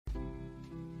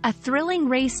A thrilling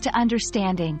race to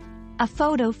understanding. A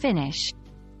photo finish.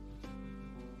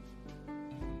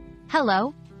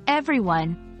 Hello,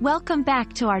 everyone. Welcome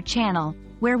back to our channel,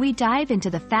 where we dive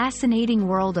into the fascinating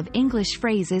world of English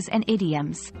phrases and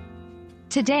idioms.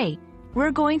 Today, we're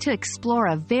going to explore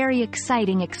a very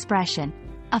exciting expression,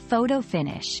 a photo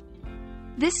finish.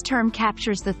 This term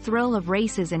captures the thrill of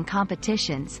races and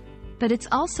competitions, but it's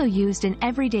also used in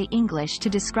everyday English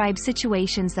to describe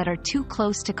situations that are too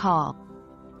close to call.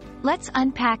 Let's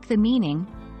unpack the meaning,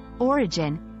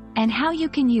 origin, and how you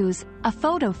can use a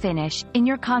photo finish in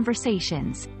your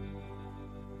conversations.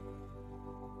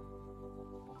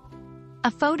 A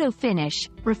photo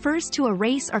finish refers to a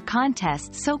race or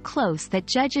contest so close that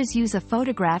judges use a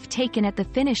photograph taken at the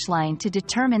finish line to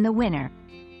determine the winner.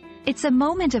 It's a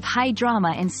moment of high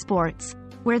drama in sports,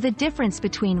 where the difference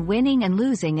between winning and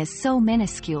losing is so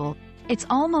minuscule, it's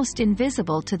almost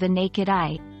invisible to the naked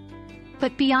eye.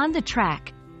 But beyond the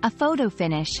track, a photo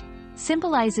finish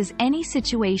symbolizes any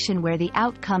situation where the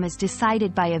outcome is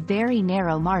decided by a very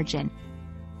narrow margin.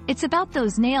 It's about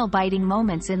those nail-biting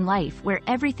moments in life where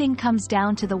everything comes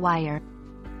down to the wire.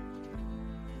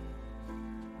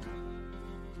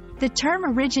 The term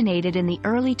originated in the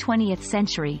early 20th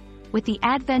century, with the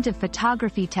advent of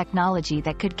photography technology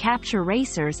that could capture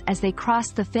racers as they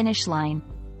crossed the finish line.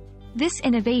 This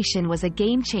innovation was a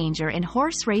game-changer in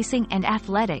horse racing and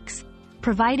athletics,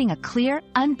 providing a clear,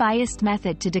 unbiased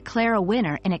method to declare a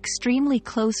winner in extremely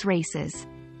close races.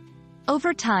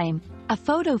 Over time, a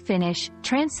photo finish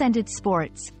transcended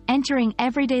sports, entering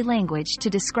everyday language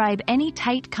to describe any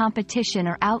tight competition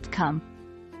or outcome.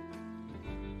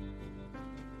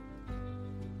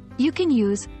 You can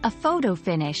use a photo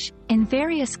finish in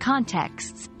various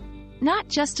contexts, not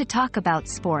just to talk about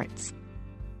sports.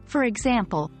 For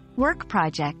example, work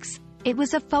projects, it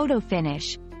was a photo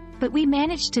finish, but we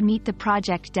managed to meet the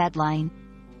project deadline.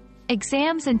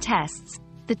 Exams and tests,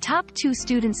 the top 2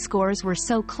 students' scores were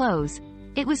so close,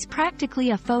 it was practically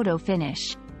a photo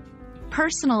finish.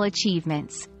 Personal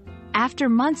achievements. After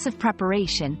months of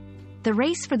preparation, the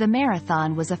race for the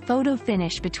marathon was a photo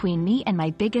finish between me and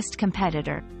my biggest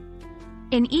competitor.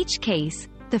 In each case,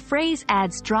 the phrase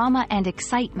adds drama and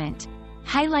excitement,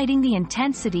 highlighting the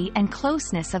intensity and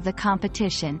closeness of the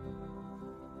competition.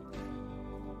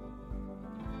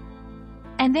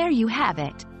 And there you have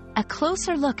it, a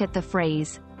closer look at the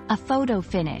phrase, a photo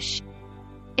finish.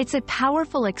 It's a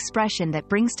powerful expression that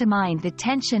brings to mind the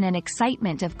tension and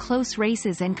excitement of close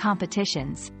races and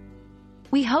competitions.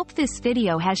 We hope this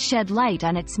video has shed light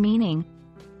on its meaning,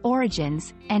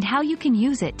 origins, and how you can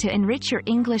use it to enrich your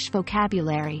English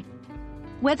vocabulary.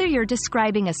 Whether you're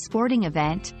describing a sporting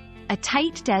event, a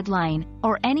tight deadline,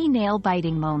 or any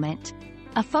nail-biting moment,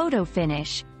 a photo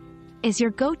finish is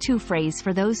your go-to phrase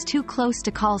for those too close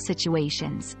to call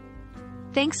situations.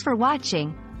 Thanks for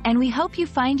watching, and we hope you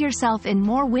find yourself in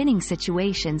more winning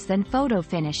situations than photo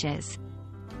finishes.